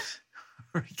arrested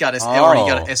or he got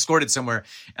escorted somewhere,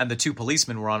 and the 2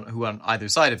 policemen who on either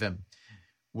side of him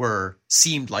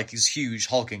seemed like these huge,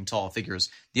 hulking, tall figures.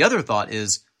 The other thought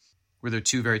is, were there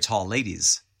 2 very tall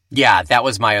ladies? Yeah, that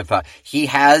was my thought. He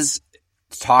has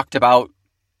talked about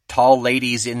tall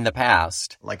ladies in the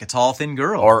past. Like a tall, thin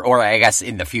girl. Or I guess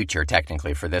in the future,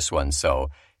 technically, for this one.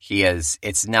 So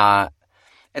it's not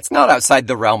outside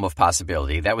the realm of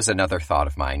possibility. That was another thought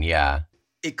of mine, yeah.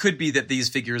 It could be that these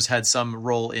figures had some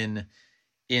role in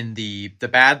in the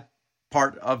bad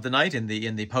part of the night, in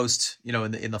the post,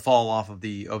 in the fall off of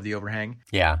the overhang.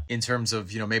 Yeah. In terms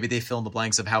of, maybe they fill in the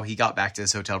blanks of how he got back to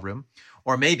his hotel room,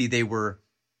 or maybe they were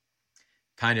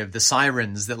kind of the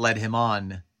sirens that led him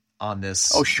on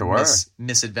this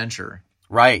misadventure.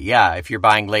 Right, yeah. If you're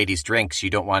buying ladies' drinks, you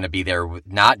don't want to be there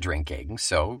not drinking,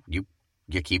 so you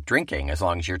keep drinking as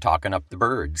long as you're talking up the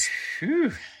birds.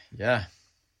 Whew. Yeah.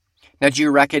 Now, do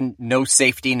you reckon no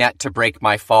safety net to break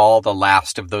my fall, the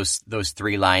last of those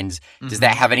three lines, does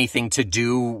that have anything to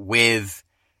do with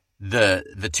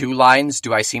the two lines?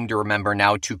 Do I seem to remember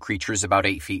now 2 creatures about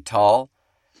 8 feet tall?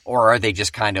 Or are they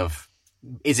just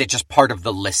is it just part of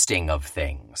the listing of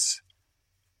things?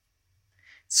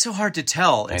 It's so hard to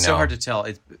tell. It's so hard to tell.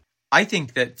 I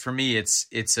think that for me, it's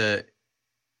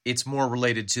more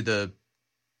related to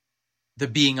the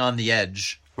being on the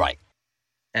edge. Right.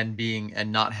 And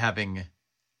not having,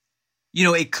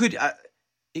 it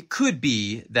could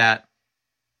be that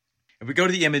if we go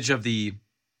to the image of the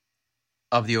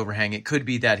overhang, it could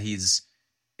be that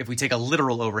if we take a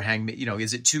literal overhang,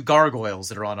 is it 2 gargoyles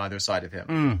that are on either side of him?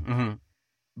 Mm-hmm.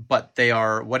 But they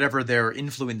are, whatever their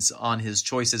influence on his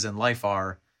choices in life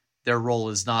are, their role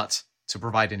is not to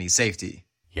provide any safety.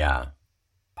 Yeah.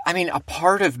 I mean, a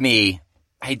part of me,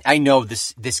 I know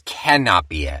this cannot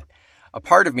be it. A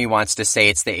part of me wants to say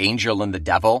it's the angel and the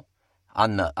devil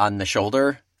on the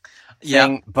shoulder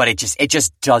thing, but it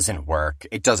just doesn't work.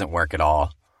 It doesn't work at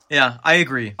all. Yeah, I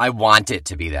agree. I want it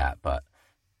to be that, but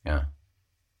yeah.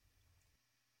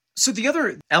 So the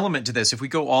other element to this, if we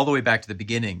go all the way back to the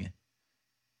beginning,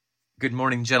 good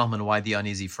morning, gentlemen, why the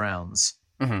uneasy frowns?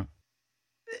 Mm-hmm.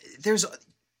 There's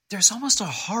almost a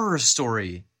horror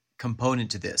story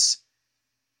component to this.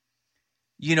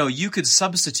 You could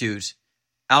substitute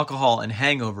alcohol and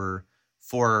hangover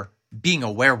for being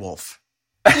a werewolf.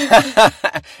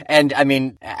 And I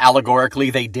mean, allegorically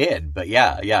they did, but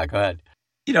yeah, go ahead.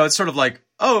 It's sort of like,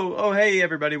 oh, hey,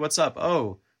 everybody, what's up?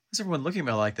 Oh, why's everyone looking at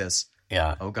me like this?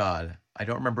 Yeah. Oh, God, I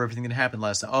don't remember everything that happened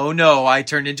last night. Oh, no, I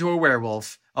turned into a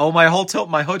werewolf. Oh, my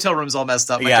hotel room's all messed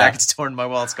up. My jacket's torn. My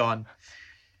wallet's gone.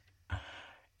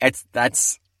 That's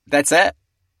it.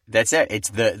 That's it. It's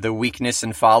the weakness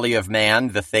and folly of man,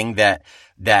 the thing that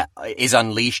is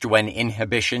unleashed when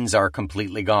inhibitions are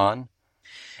completely gone.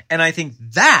 And I think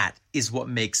that is what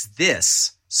makes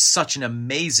this such an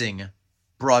amazing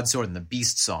Broadsword and the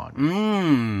Beast song.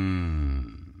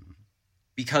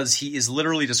 Because he is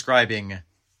literally describing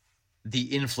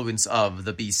the influence of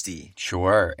the beastie.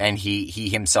 Sure. And he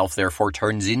himself therefore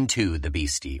turns into the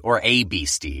beastie or a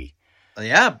beastie.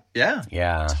 Yeah.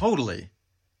 Totally.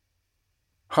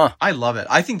 Huh. I love it.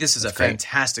 I think this is a great.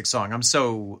 fantastic song. I'm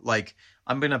so,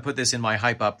 I'm going to put this in my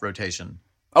hype up rotation.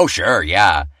 Oh, sure.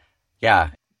 Yeah.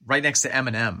 Yeah. Right next to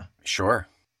Eminem. Sure.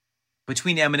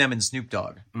 Between Eminem and Snoop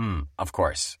Dogg. Of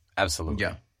course. Absolutely.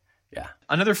 Yeah. Yeah.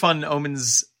 Another fun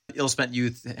Omen's Ill-Spent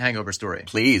Youth hangover story.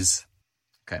 Please.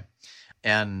 Okay.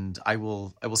 And I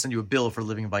will send you a bill for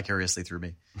living vicariously through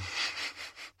me.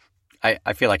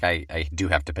 I feel like I do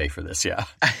have to pay for this, yeah.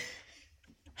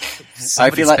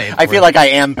 I feel like I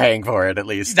am paying for it, at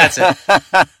least. That's it.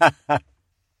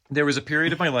 There was a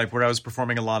period of my life where I was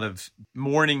performing a lot of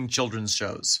morning children's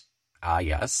shows. Ah,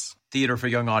 yes. Theater for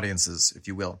young audiences, if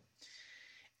you will.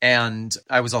 And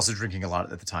I was also drinking a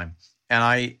lot at the time. And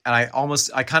I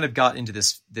kind of got into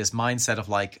this mindset of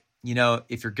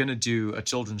if you're going to do a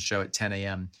children's show at 10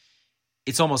 a.m.,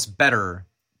 it's almost better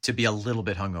to be a little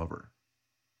bit hungover.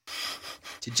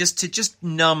 To just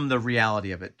numb the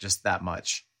reality of it just that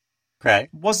much. Okay.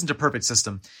 It wasn't a perfect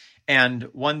system. And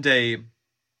one day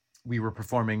we were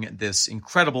performing this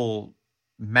incredible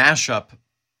mashup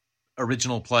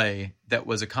original play that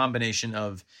was a combination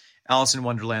of Alice in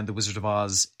Wonderland, The Wizard of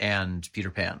Oz, and Peter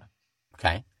Pan.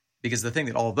 Okay. Because the thing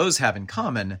that all those have in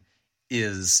common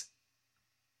is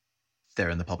they're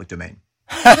in the public domain.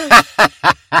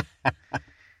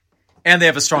 And they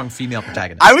have a strong female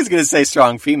protagonist. I was going to say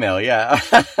strong female, yeah.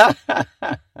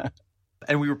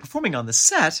 And we were performing on the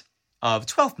set of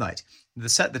Twelfth Night.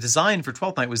 The design for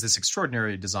Twelfth Night was this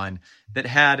extraordinary design that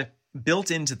had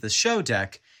built into the show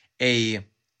deck a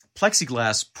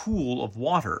plexiglass pool of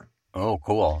water. Oh,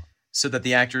 cool. So that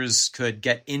the actors could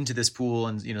get into this pool,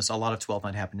 and so a lot of Twelfth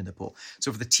Night happened in the pool.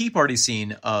 So for the tea party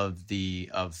scene of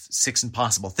Six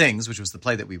Impossible Things, which was the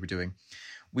play that we were doing,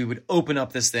 we would open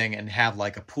up this thing and have a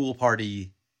pool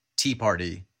party, tea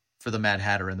party for the Mad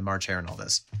Hatter and the March Hare and all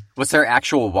this. Was there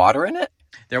actual water in it?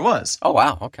 There was. Oh,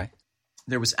 wow. Okay.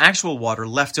 There was actual water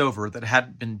left over that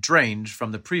had been drained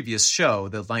from the previous show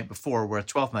the night before where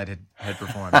Twelfth Night had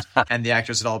performed. And the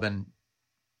actors had all been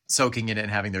soaking in it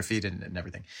and having their feet in it and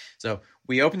everything. So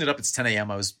we opened it up. It's 10 a.m.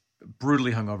 I was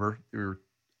brutally hungover. We were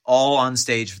all on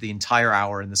stage for the entire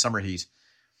hour in the summer heat,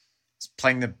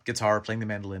 playing the guitar, playing the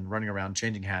mandolin, running around,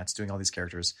 changing hats, doing all these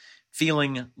characters,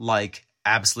 feeling like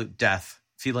absolute death,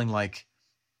 feeling like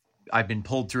I've been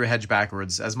pulled through a hedge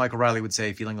backwards, as Michael Riley would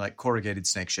say, feeling like corrugated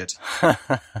snake shit.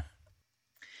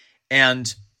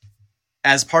 And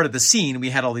as part of the scene, we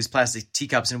had all these plastic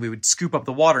teacups, and we would scoop up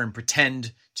the water and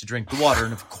pretend to drink the water.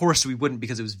 And of course we wouldn't,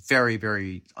 because it was very,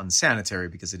 very unsanitary,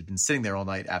 because it had been sitting there all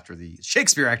night after the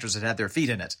Shakespeare actors had had their feet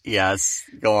in it. Yes,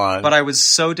 go on. But I was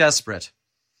so desperate.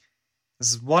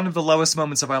 This is one of the lowest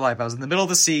moments of my life. I was in the middle of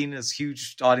the scene, this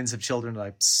huge audience of children, and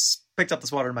I picked up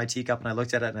this water in my teacup, and I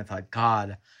looked at it, and I thought,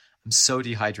 God, I'm so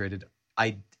dehydrated.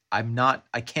 I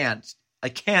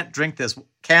can't drink this.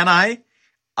 Can I?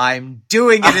 I'm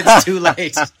doing it. It's too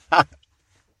late. I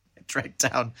drank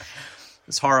down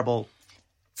this horrible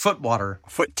foot water.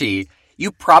 Foot tea.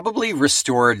 You probably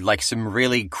restored like some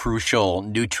really crucial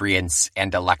nutrients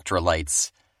and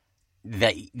electrolytes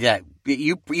that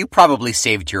you probably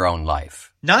saved your own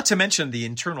life. Not to mention the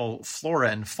internal flora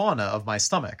and fauna of my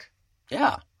stomach.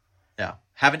 Yeah. Yeah.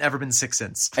 Haven't ever been sick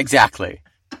since. Exactly.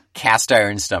 Cast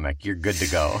iron stomach. You're good to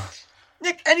go.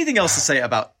 Nick, anything else to say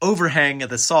about Overhang,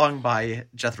 the song by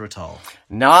Jethro Tull?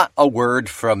 Not a word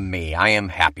from me. I am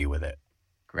happy with it.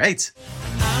 Great.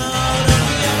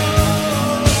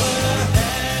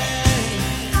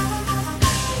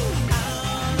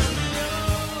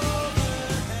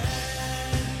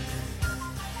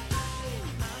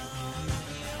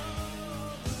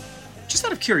 Just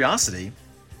out of curiosity,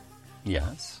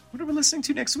 Yes. what are we listening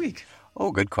to next week?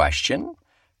 Oh, good question.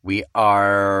 We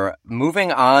are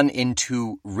moving on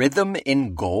into Rhythm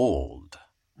in Gold.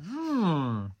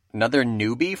 Another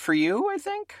newbie for you, I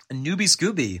think? A Newbie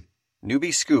Scooby. Newbie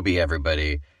Scooby,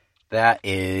 everybody. That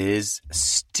is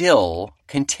still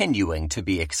continuing to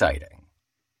be exciting.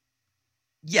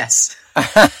 Yes.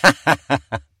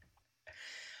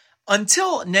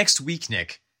 Until next week,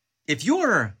 Nick, if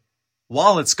your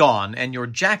wallet's gone and your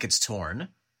jacket's torn,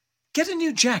 get a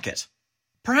new jacket.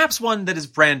 Perhaps one that is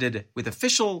branded with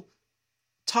official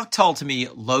Talk Tall to Me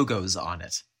logos on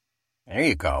it. There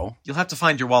you go. You'll have to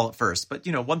find your wallet first, but,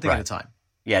 one thing Right. at a time.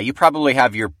 Yeah, you probably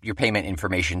have your payment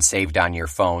information saved on your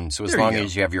phone. So as There you long go.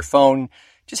 as you have your phone,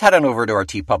 just head on over to our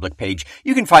TeePublic page.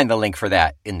 You can find the link for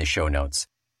that in the show notes.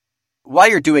 While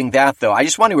you're doing that, though, I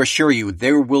just want to assure you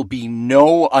there will be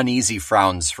no uneasy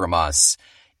frowns from us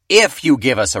if you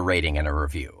give us a rating and a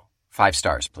review. 5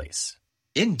 stars, please.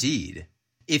 Indeed.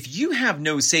 If you have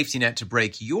no safety net to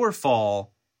break your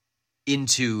fall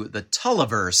into the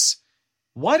Tulliverse,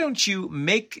 why don't you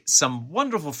make some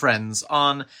wonderful friends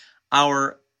on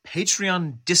our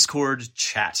Patreon Discord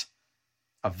chat,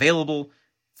 available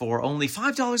for only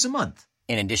 $5 a month.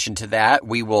 In addition to that,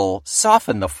 we will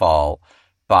soften the fall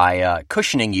by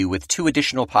cushioning you with 2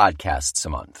 additional podcasts a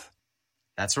month.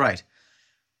 That's right.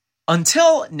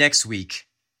 Until next week,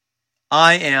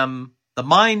 I am the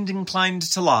mind inclined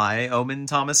to lie, Omen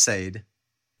Thomas Sade.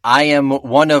 I am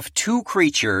one of 2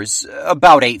 creatures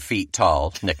about 8 feet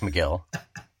tall, Nick McGill.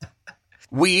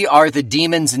 We are the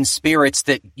demons and spirits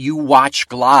that you watch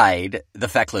glide, the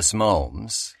feckless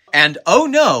gnomes. And oh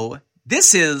no,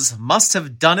 this is Must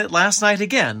Have Done It Last Night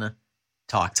Again.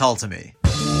 Talk Tull to Me.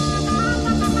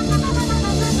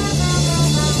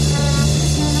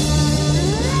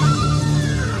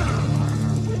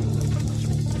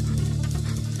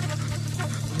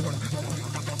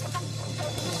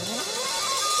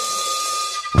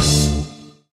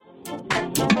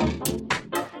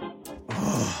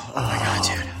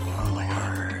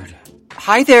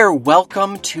 Hi there,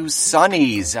 welcome to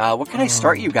Sunny's. What can I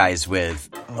start you guys with?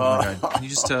 Oh my God. Can you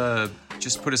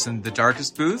just put us in the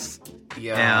darkest booth?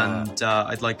 Yeah. And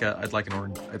I'd like an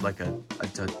orange. I'd like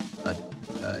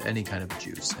any kind of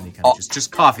juice. Any kind of juice.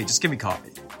 Just coffee. Just give me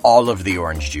coffee. All of the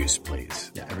orange juice,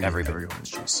 please. Yeah, every every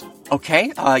orange juice.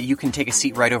 Okay, you can take a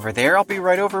seat right over there. I'll be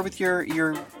right over with your.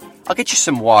 I'll get you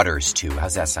some waters too.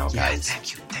 How's that sound, Yeah, guys?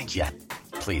 thank you. Yeah,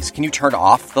 please. Can you turn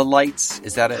off the lights?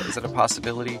 Is that a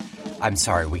possibility? I'm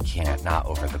sorry, we can't. Not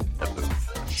over the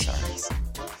booth. I'm sorry.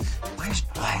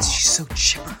 Why is she so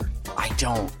chipper? I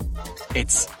don't.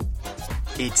 It's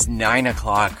 9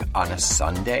 o'clock on a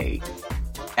Sunday.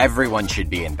 Everyone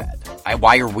should be in bed.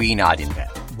 Why are we not in bed?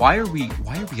 Why are we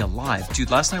alive?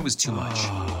 Dude, last night was too much.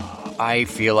 I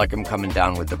feel like I'm coming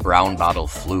down with the brown bottle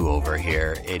flu over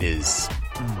here. It is.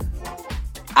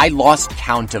 I lost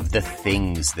count of the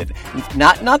things that,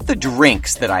 not the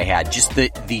drinks that I had, just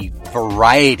the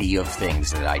variety of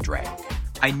things that I drank.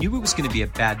 I knew it was going to be a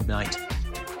bad night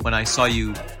when I saw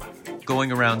you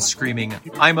going around screaming,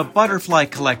 "I'm a butterfly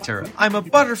collector! I'm a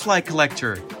butterfly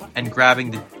collector!" and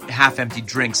grabbing the half-empty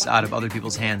drinks out of other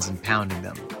people's hands and pounding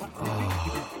them.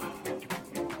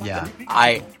 Yeah.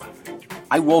 I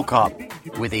woke up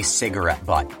with a cigarette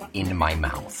butt in my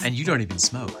mouth. And you don't even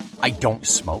smoke. I don't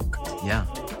smoke. Yeah.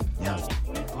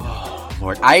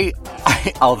 Lord,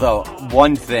 although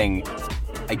one thing,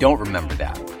 I don't remember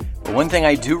that. But one thing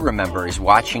I do remember is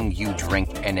watching you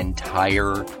drink an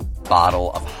entire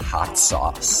bottle of hot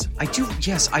sauce. I do,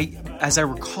 yes. As I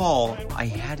recall, I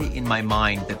had it in my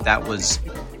mind that was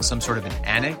some sort of an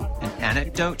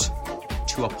anecdote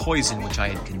to a poison which I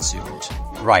had consumed.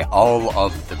 Right, all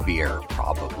of the beer,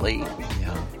 probably.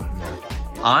 Yeah.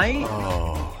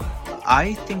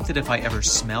 I think that if I ever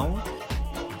smell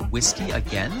whiskey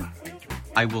again,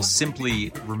 I will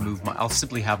simply I'll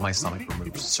simply have my stomach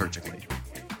removed surgically.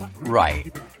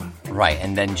 Right,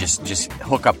 and then just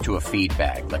hook up to a feed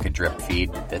bag, like a drip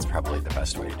feed. That's probably the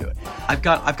best way to do it. I've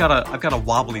got a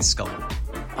wobbly skull.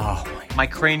 Oh my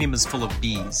cranium is full of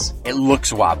bees. It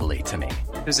looks wobbly to me.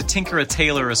 There's a tinker, a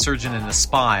tailor, a surgeon, and a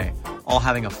spy all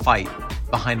having a fight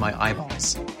behind my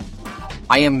eyeballs.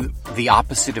 I am the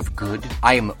opposite of good.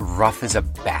 I am rough as a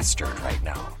bastard right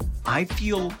now. I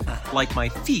feel like my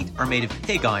feet are made of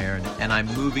pig iron and I'm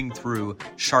moving through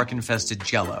shark-infested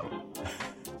jello.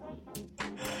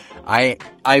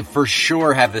 I for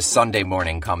sure have the Sunday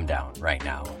morning come down right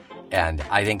now. And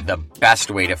I think the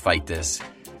best way to fight this,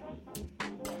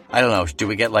 I don't know, do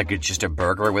we get just a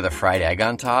burger with a fried egg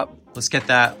on top? Let's get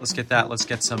that. Let's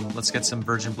get some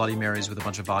Virgin Bloody Marys with a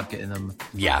bunch of vodka in them.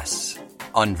 Yes.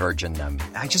 Unvirgin them.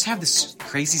 I just have this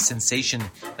crazy sensation.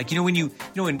 When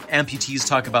when amputees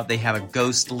talk about they have a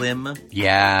ghost limb?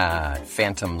 Yeah,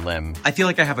 phantom limb. I feel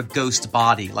like I have a ghost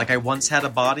body. Like I once had a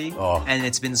body and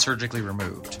it's been surgically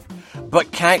removed.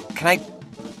 But can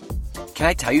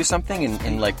I tell you something in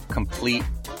complete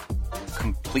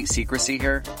secrecy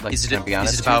here? Can I be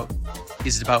honest?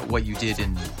 Is it about what you did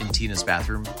in Tina's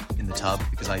bathroom in the tub?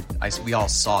 Because we all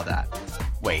saw that.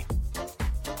 Wait.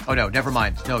 Oh no, never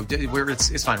mind. No,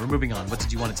 it's fine. We're moving on. What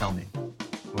did you want to tell me?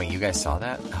 Wait, you guys saw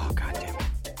that? Oh, god damn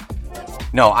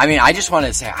it. No, I mean, I just wanted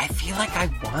to say, I feel like I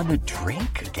want to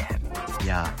drink again.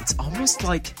 Yeah, it's almost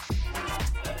like,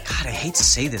 God, I hate to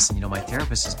say this, and my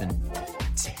therapist has been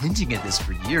hinting at this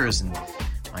for years, and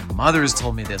my mother has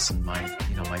told me this, and my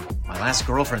last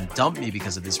girlfriend dumped me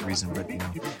because of this reason, but,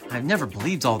 I've never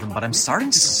believed all of them, but I'm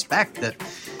starting to suspect that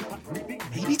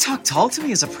maybe Talk Tall to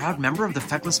Me is a proud member of the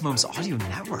Feckless Moms audio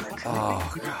network.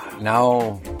 Oh, God.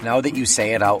 Now that you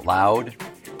say it out loud,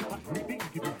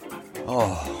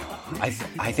 I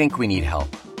think we need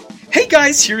help. Hey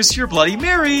guys, here's your Bloody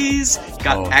Marys.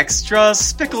 Got extra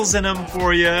spickles in them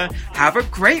for you. Have a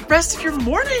great rest of your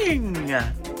morning.